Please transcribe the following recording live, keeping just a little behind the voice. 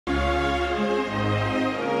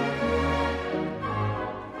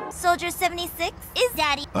Soldier 76? Is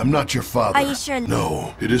Daddy? I'm not your father. Are you sure?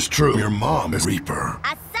 No, it is true. Your mom is Reaper.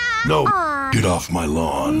 Asa! No, Aw. get off my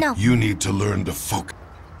lawn. No. You need to learn to focus.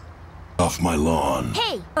 Off my lawn.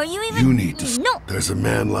 Hey, are you even? You need to. No. There's a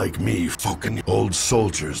man like me, fucking old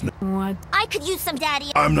soldiers. What? I could use some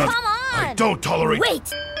Daddy. I'm not. Come on. I don't tolerate.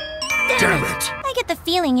 Wait. Damn it! I get the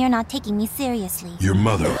feeling you're not taking me seriously. Your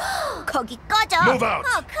mother. 거기 꺼져. Move out.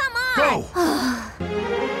 Oh, come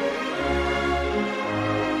on. Go!